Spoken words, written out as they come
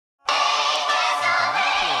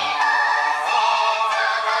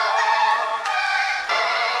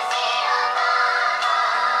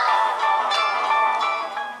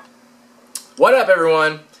What up,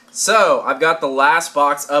 everyone? So, I've got the last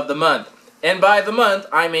box of the month. And by the month,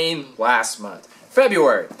 I mean last month.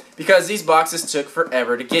 February. Because these boxes took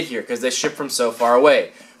forever to get here because they shipped from so far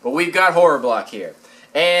away. But we've got Horror Block here.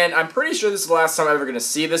 And I'm pretty sure this is the last time I'm ever going to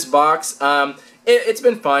see this box. It's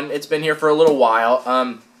been fun. It's been here for a little while.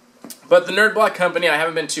 But the Nerd Block Company, I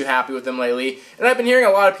haven't been too happy with them lately. And I've been hearing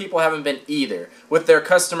a lot of people haven't been either with their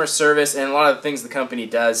customer service and a lot of the things the company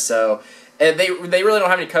does. So they really don't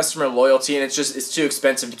have any customer loyalty, and it's too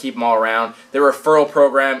expensive to keep them all around. Their referral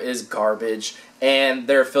program is garbage, and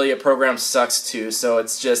their affiliate program sucks too. So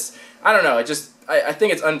it's just, I don't know. I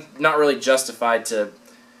think it's not really justified to.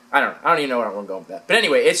 I don't even know where I'm going with that. But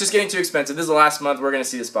anyway, it's just getting too expensive. This is the last month we're going to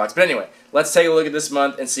see this box. But anyway, let's take a look at this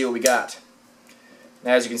month and see what we got.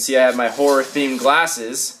 Now, as you can see, I have my horror-themed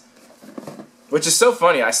glasses, which is so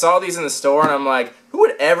funny. I saw these in the store, and I'm like, who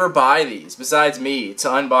would ever buy these besides me to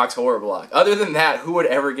unbox Horror Block? Other than that, who would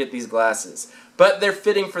ever get these glasses? But they're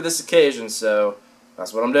fitting for this occasion, so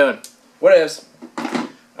that's what I'm doing. What is?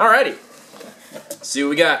 Alrighty. Let's see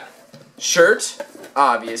what we got. Shirt,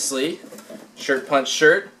 obviously. Shirt punch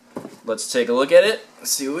shirt. Let's take a look at it.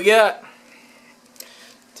 Let's see what we got.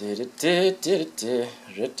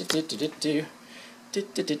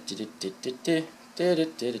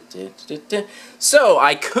 So,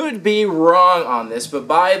 I could be wrong on this, but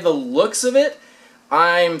by the looks of it,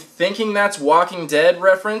 I'm thinking that's Walking Dead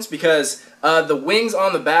reference because the wings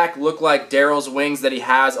on the back look like Daryl's wings that he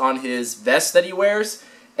has on his vest that he wears,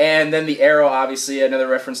 and then the arrow, obviously, another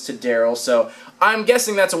reference to Daryl, so I'm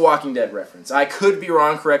guessing that's a Walking Dead reference. I could be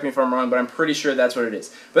wrong, correct me if I'm wrong, but I'm pretty sure that's what it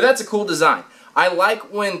is. But that's a cool design. I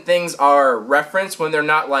like when things are referenced when they're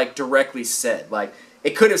not, like, directly said. Like,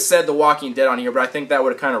 it could have said The Walking Dead on here, but I think that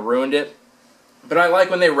would have kind of ruined it. But I like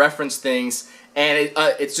when they reference things, and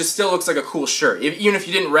it just still looks like a cool shirt. Even if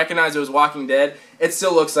you didn't recognize it was Walking Dead, it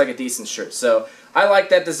still looks like a decent shirt. So, I like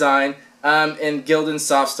that design. In Gildan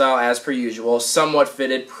soft style, as per usual. Somewhat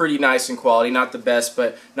fitted, pretty nice in quality. Not the best,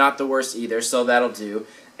 but not the worst either, so that'll do.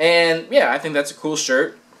 And, yeah, I think that's a cool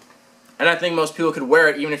shirt. And I think most people could wear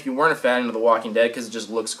it even if you weren't a fan of The Walking Dead because it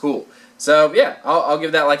just looks cool. So, yeah, I'll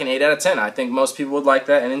give that like an 8 out of 10. I think most people would like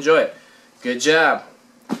that and enjoy it. Good job.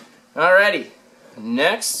 Alrighty.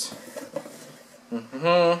 Next.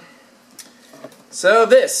 So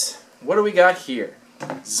this. What do we got here?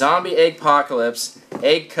 Zombie Eggpocalypse,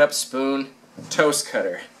 Egg Cup Spoon, Toast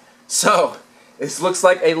Cutter. So, this looks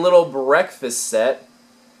like a little breakfast set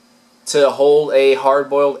to hold a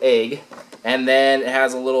hard-boiled egg. And then it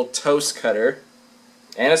has a little toast cutter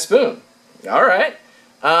and a spoon. Alright.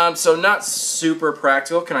 So not super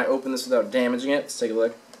practical. Can I open this without damaging it? Let's take a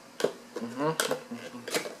look.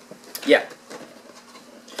 Yeah.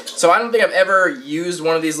 So I don't think I've ever used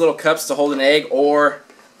one of these little cups to hold an egg or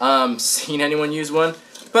seen anyone use one.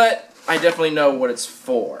 But I definitely know what it's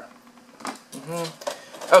for.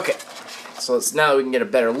 Okay. So now we can get a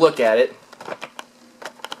better look at it.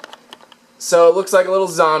 So it looks like a little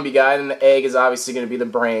zombie guy, and the egg is obviously going to be the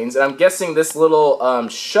brains. And I'm guessing this little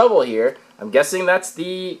shovel here, I'm guessing that's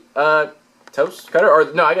the toast cutter,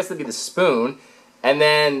 or no, I guess that'd be the spoon. And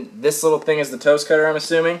then this little thing is the toast cutter, I'm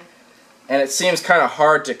assuming. And it seems kind of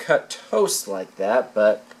hard to cut toast like that,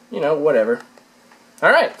 but, you know, whatever.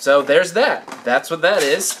 Alright, so there's that. That's what that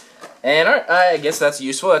is. And I guess that's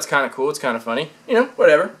useful, that's kind of cool, it's kind of funny. You know,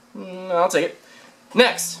 whatever. I'll take it.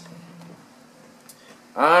 Next.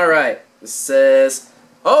 Alright. This says,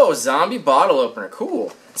 oh, zombie bottle opener.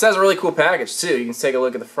 Cool. This has a really cool package, too. You can take a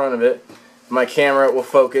look at the front of it. My camera will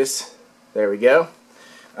focus. There we go.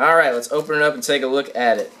 Alright, let's open it up and take a look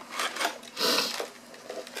at it.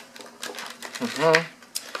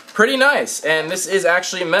 Pretty nice. And this is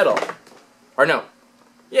actually metal. Or no.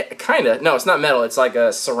 Yeah, kind of. No, it's not metal. It's like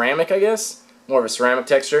a ceramic, I guess. More of a ceramic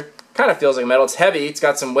texture. Kind of feels like metal. It's heavy. It's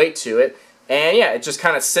got some weight to it. And yeah, it just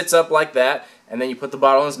kind of sits up like that. And then you put the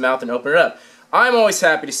bottle in his mouth and open it up. I'm always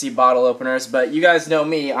happy to see bottle openers, but you guys know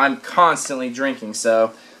me, I'm constantly drinking,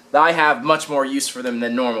 so I have much more use for them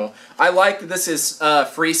than normal. I like that this is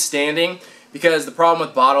freestanding, because the problem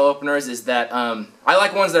with bottle openers is that I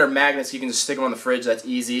like ones that are magnets, so you can just stick them on the fridge, that's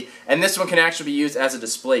easy. And this one can actually be used as a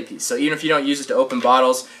display piece. So even if you don't use it to open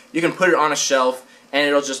bottles, you can put it on a shelf, and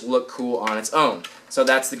it'll just look cool on its own. So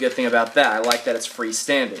that's the good thing about that. I like that it's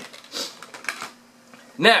freestanding.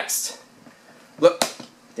 Next. Look,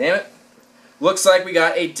 damn it. Looks like we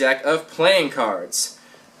got a deck of playing cards.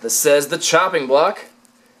 This says the chopping block,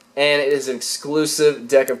 and it is an exclusive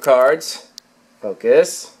deck of cards.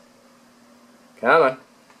 Focus. Come on.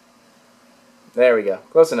 There we go.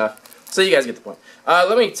 Close enough. So you guys get the point.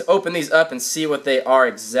 Let me open these up and see what they are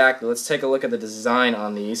exactly. Let's take a look at the design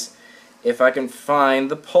on these. If I can find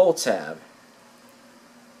the pull tab.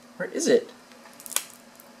 Where is it?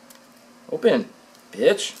 Open,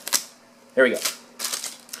 bitch. There we go.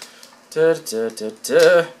 Da da da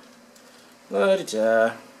da. La da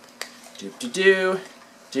da. Doop de doo.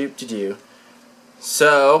 Doop de doo.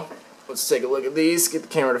 So, let's take a look at these. Get the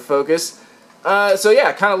camera to focus. So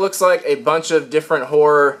yeah, it kind of looks like a bunch of different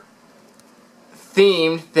horror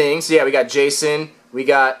themed things. So yeah, we got Jason. We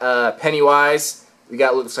got Pennywise. We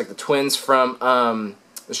got, looks like the twins from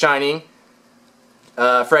The Shining.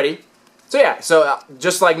 Freddy. So yeah, so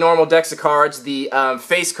just like normal decks of cards, the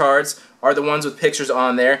face cards are the ones with pictures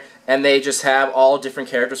on there, and they just have all different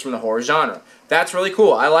characters from the horror genre. That's really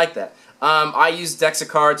cool. I like that. I use decks of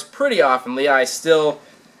cards pretty oftenly. I still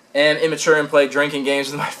am immature and play drinking games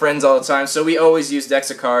with my friends all the time, so we always use decks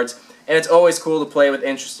of cards, and it's always cool to play with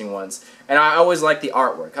interesting ones. And I always like the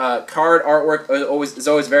artwork. Card artwork is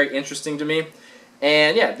always very interesting to me.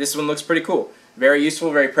 And yeah, this one looks pretty cool. Very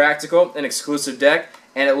useful, very practical, an exclusive deck,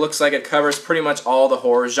 and it looks like it covers pretty much all the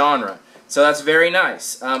horror genre. So that's very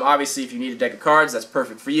nice. Obviously, if you need a deck of cards, that's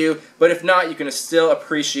perfect for you. But if not, you can still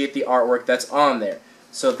appreciate the artwork that's on there.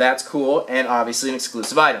 So that's cool, and obviously an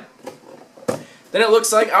exclusive item. Then it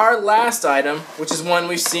looks like our last item, which is one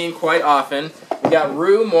we've seen quite often. We got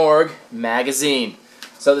Rue Morgue Magazine.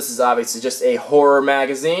 So this is obviously just a horror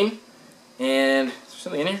magazine. And is there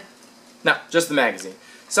something in here? No, just the magazine.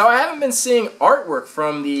 So I haven't been seeing artwork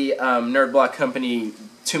from the Nerd Block Company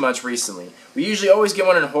too much recently. We usually always get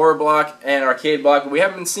one in Horror Block and Arcade Block, but we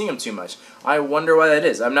haven't been seeing them too much. I wonder why that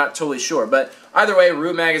is. I'm not totally sure. But either way,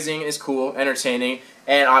 Rue Magazine is cool, entertaining,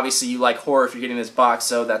 and obviously you like horror if you're getting this box,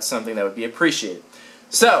 so that's something that would be appreciated.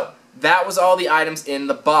 So, that was all the items in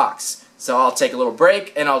the box. So I'll take a little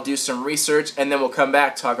break, and I'll do some research, and then we'll come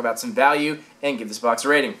back, talk about some value, and give this box a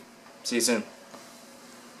rating. See you soon.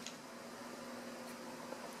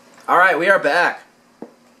 Alright, we are back.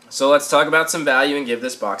 So let's talk about some value and give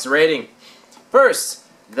this box a rating. First,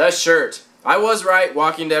 the shirt. I was right,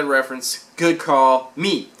 Walking Dead reference. Good call.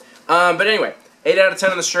 Me. But anyway, 8 out of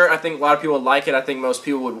 10 on the shirt. I think a lot of people would like it. I think most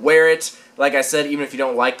people would wear it. Like I said, even if you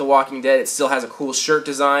don't like The Walking Dead, it still has a cool shirt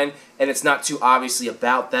design, and it's not too obviously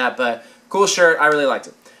about that, but cool shirt. I really liked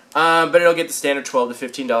it. But it'll get the standard $12 to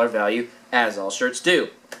 $15 value, as all shirts do.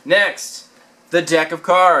 Next, the deck of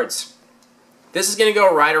cards. This is going to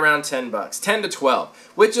go right around 10 bucks, 10 to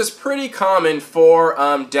 12, which is pretty common for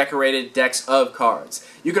decorated decks of cards.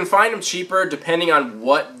 You can find them cheaper depending on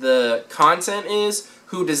what the content is,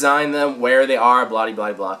 who designed them, where they are, blah,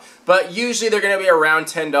 blah, blah. But usually they're going to be around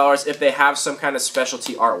 $10 if they have some kind of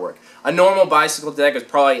specialty artwork. A normal bicycle deck is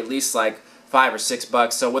probably at least like 5 or 6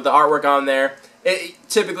 bucks. So with the artwork on there,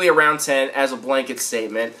 typically around 10 as a blanket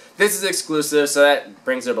statement. This is exclusive, so that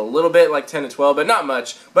brings it up a little bit, like 10 to 12, but not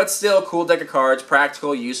much. But still, cool deck of cards,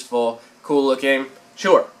 practical, useful, cool looking.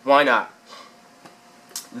 Sure, why not?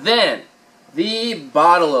 Then, the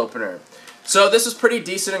bottle opener. So this is pretty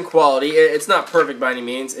decent in quality. It's not perfect by any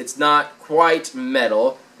means. It's not quite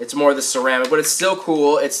metal. It's more the ceramic, but it's still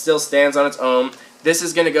cool. It still stands on its own. This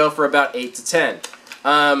is going to go for about 8 to 10.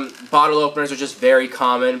 Bottle openers are just very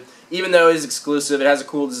common. Even though it is exclusive, it has a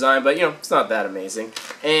cool design, but, you know, it's not that amazing.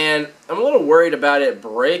 And I'm a little worried about it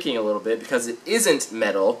breaking a little bit because it isn't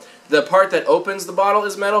metal. The part that opens the bottle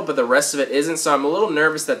is metal, but the rest of it isn't, so I'm a little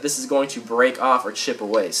nervous that this is going to break off or chip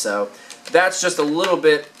away. So that's just a little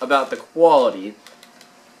bit about the quality.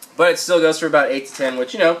 But it still goes for about 8 to 10,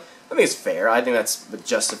 which, you know, I think is fair. I think that's the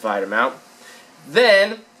justified amount.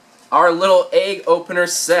 Then, our little egg opener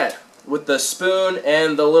set with the spoon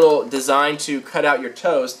and the little design to cut out your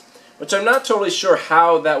toast, which I'm not totally sure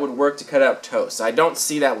how that would work to cut out toast. I don't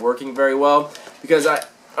see that working very well because I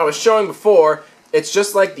was showing before, it's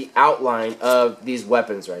just like the outline of these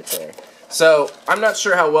weapons right there. So I'm not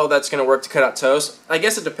sure how well that's going to work to cut out toast. I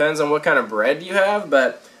guess it depends on what kind of bread you have,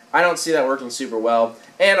 but I don't see that working super well.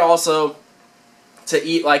 And also, to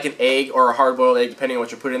eat like an egg or a hard-boiled egg, depending on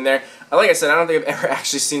what you put in there. Like I said, I don't think I've ever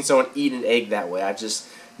actually seen someone eat an egg that way. I've just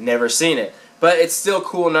never seen it. But it's still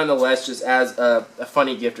cool nonetheless, just as a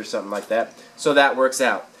funny gift or something like that. So that works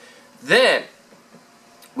out. Then,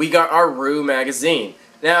 we got our Rue magazine.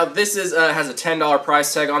 Now, this is has a $10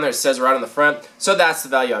 price tag on there. It says right on the front. So that's the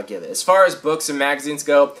value I'll give it. As far as books and magazines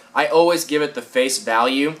go, I always give it the face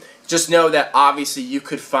value. Just know that obviously you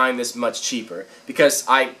could find this much cheaper. Because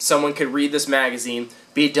someone could read this magazine,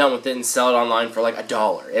 be done with it, and sell it online for like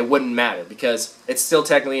 $1. It wouldn't matter because it's still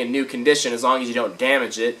technically in new condition. As long as you don't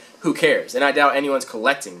damage it, who cares? And I doubt anyone's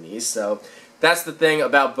collecting these. So that's the thing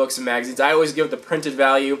about books and magazines. I always give it the printed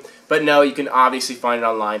value. But no, you can obviously find it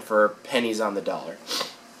online for pennies on the dollar.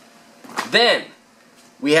 Then,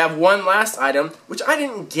 we have one last item, which I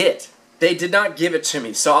didn't get. They did not give it to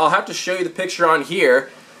me. So I'll have to show you the picture on here.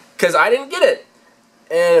 because I didn't get it.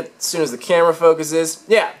 And as soon as the camera focuses,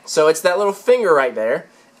 yeah, so it's that little finger right there,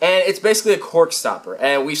 and it's basically a cork stopper.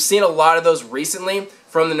 And we've seen a lot of those recently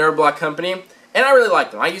from the Nerd Block company, and I really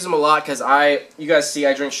like them. I use them a lot because you guys see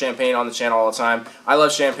I drink champagne on the channel all the time. I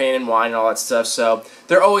love champagne and wine and all that stuff, so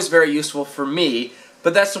they're always very useful for me.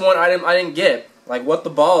 But that's the one item I didn't get. Like, what the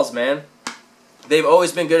balls, man? They've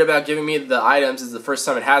always been good about giving me the items. This is the first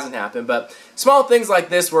time it hasn't happened, but small things like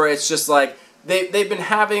this where it's just like, they've been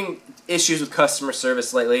having issues with customer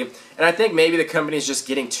service lately, and I think maybe the company is just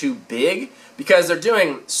getting too big because they're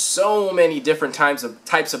doing so many different types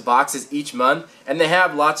of boxes each month, and they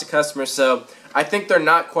have lots of customers, so I think they're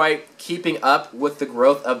not quite keeping up with the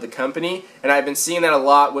growth of the company, and I've been seeing that a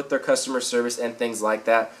lot with their customer service and things like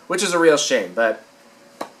that, which is a real shame, but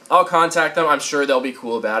I'll contact them. I'm sure they'll be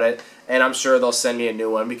cool about it, and I'm sure they'll send me a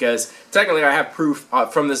new one because technically I have proof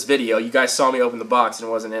from this video. You guys saw me open the box and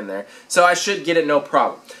it wasn't in there, so I should get it no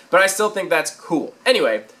problem. But I still think that's cool.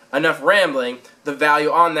 Anyway, enough rambling. The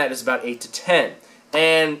value on that is about 8 to 10,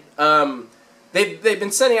 and they've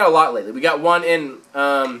been sending out a lot lately. We got one in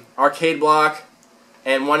Arcade Block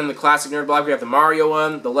and one in the Classic Nerd Block. We have the Mario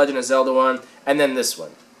one, the Legend of Zelda one, and then this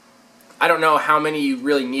one. I don't know how many you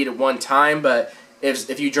really need at one time, but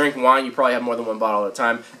if you drink wine, you probably have more than one bottle at a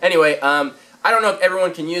time. Anyway, I don't know if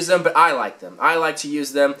everyone can use them, but I like them. I like to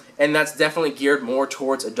use them, and that's definitely geared more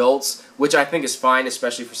towards adults, which I think is fine,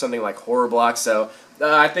 especially for something like Horror Block. So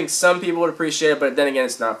I think some people would appreciate it, but then again,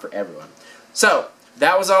 it's not for everyone. So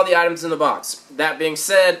that was all the items in the box. That being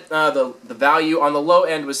said, the value on the low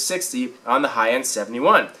end was 60, on the high end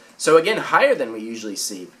 71. So again, higher than we usually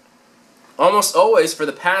see. Almost always, for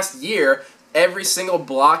the past year, every single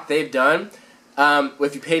block they've done,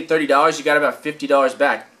 if you paid $30, you got about $50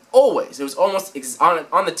 back. Always. It was almost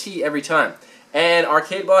on the tee every time. And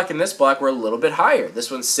Arcade Block and this block were a little bit higher. This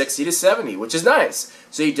one's 60 to 70, which is nice.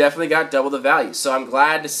 So you definitely got double the value. So I'm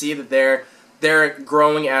glad to see that they're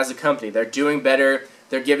growing as a company. They're doing better.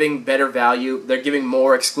 They're giving better value. They're giving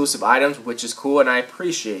more exclusive items, which is cool, and I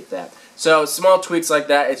appreciate that. So small tweaks like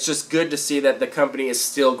that, it's just good to see that the company is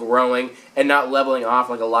still growing and not leveling off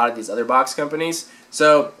like a lot of these other box companies.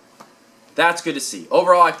 So that's good to see.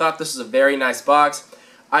 Overall, I thought this was a very nice box.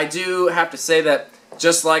 I do have to say that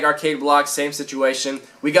just like Arcade Block, same situation,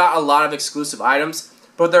 we got a lot of exclusive items,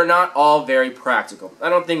 but they're not all very practical. I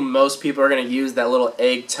don't think most people are going to use that little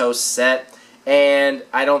egg toast set, and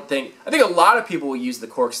I think a lot of people will use the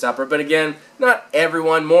cork stopper, but again, not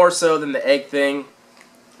everyone, more so than the egg thing.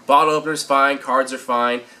 Bottle opener's fine, cards are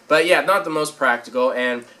fine, but yeah, not the most practical,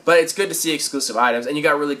 but it's good to see exclusive items, and you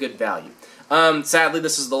got really good value. Sadly,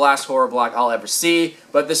 this is the last Horror Block I'll ever see,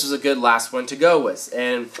 but this was a good last one to go with.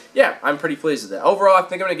 And yeah, I'm pretty pleased with it. Overall, I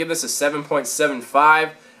think I'm going to give this a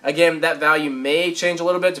 7.75. Again, that value may change a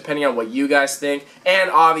little bit depending on what you guys think.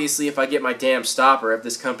 And obviously, if I get my damn stopper, if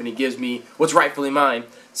this company gives me what's rightfully mine.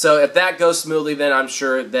 So if that goes smoothly, then I'm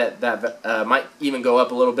sure that might even go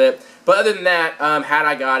up a little bit. But other than that, had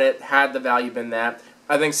I got it, had the value been that,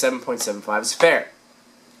 I think 7.75 is fair.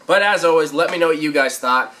 But as always, let me know what you guys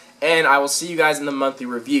thought, and I will see you guys in the monthly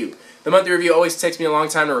review. The monthly review always takes me a long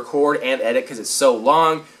time to record and edit because it's so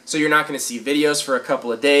long, so you're not going to see videos for a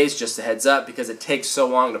couple of days, just a heads up, because it takes so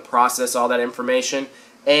long to process all that information.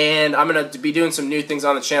 And I'm going to be doing some new things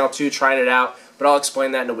on the channel too, trying it out, but I'll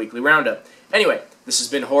explain that in a weekly roundup. Anyway, this has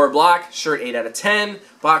been Horror Block, shirt 8 out of 10,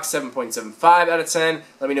 box 7.75 out of 10.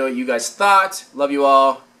 Let me know what you guys thought. Love you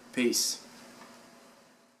all. Peace.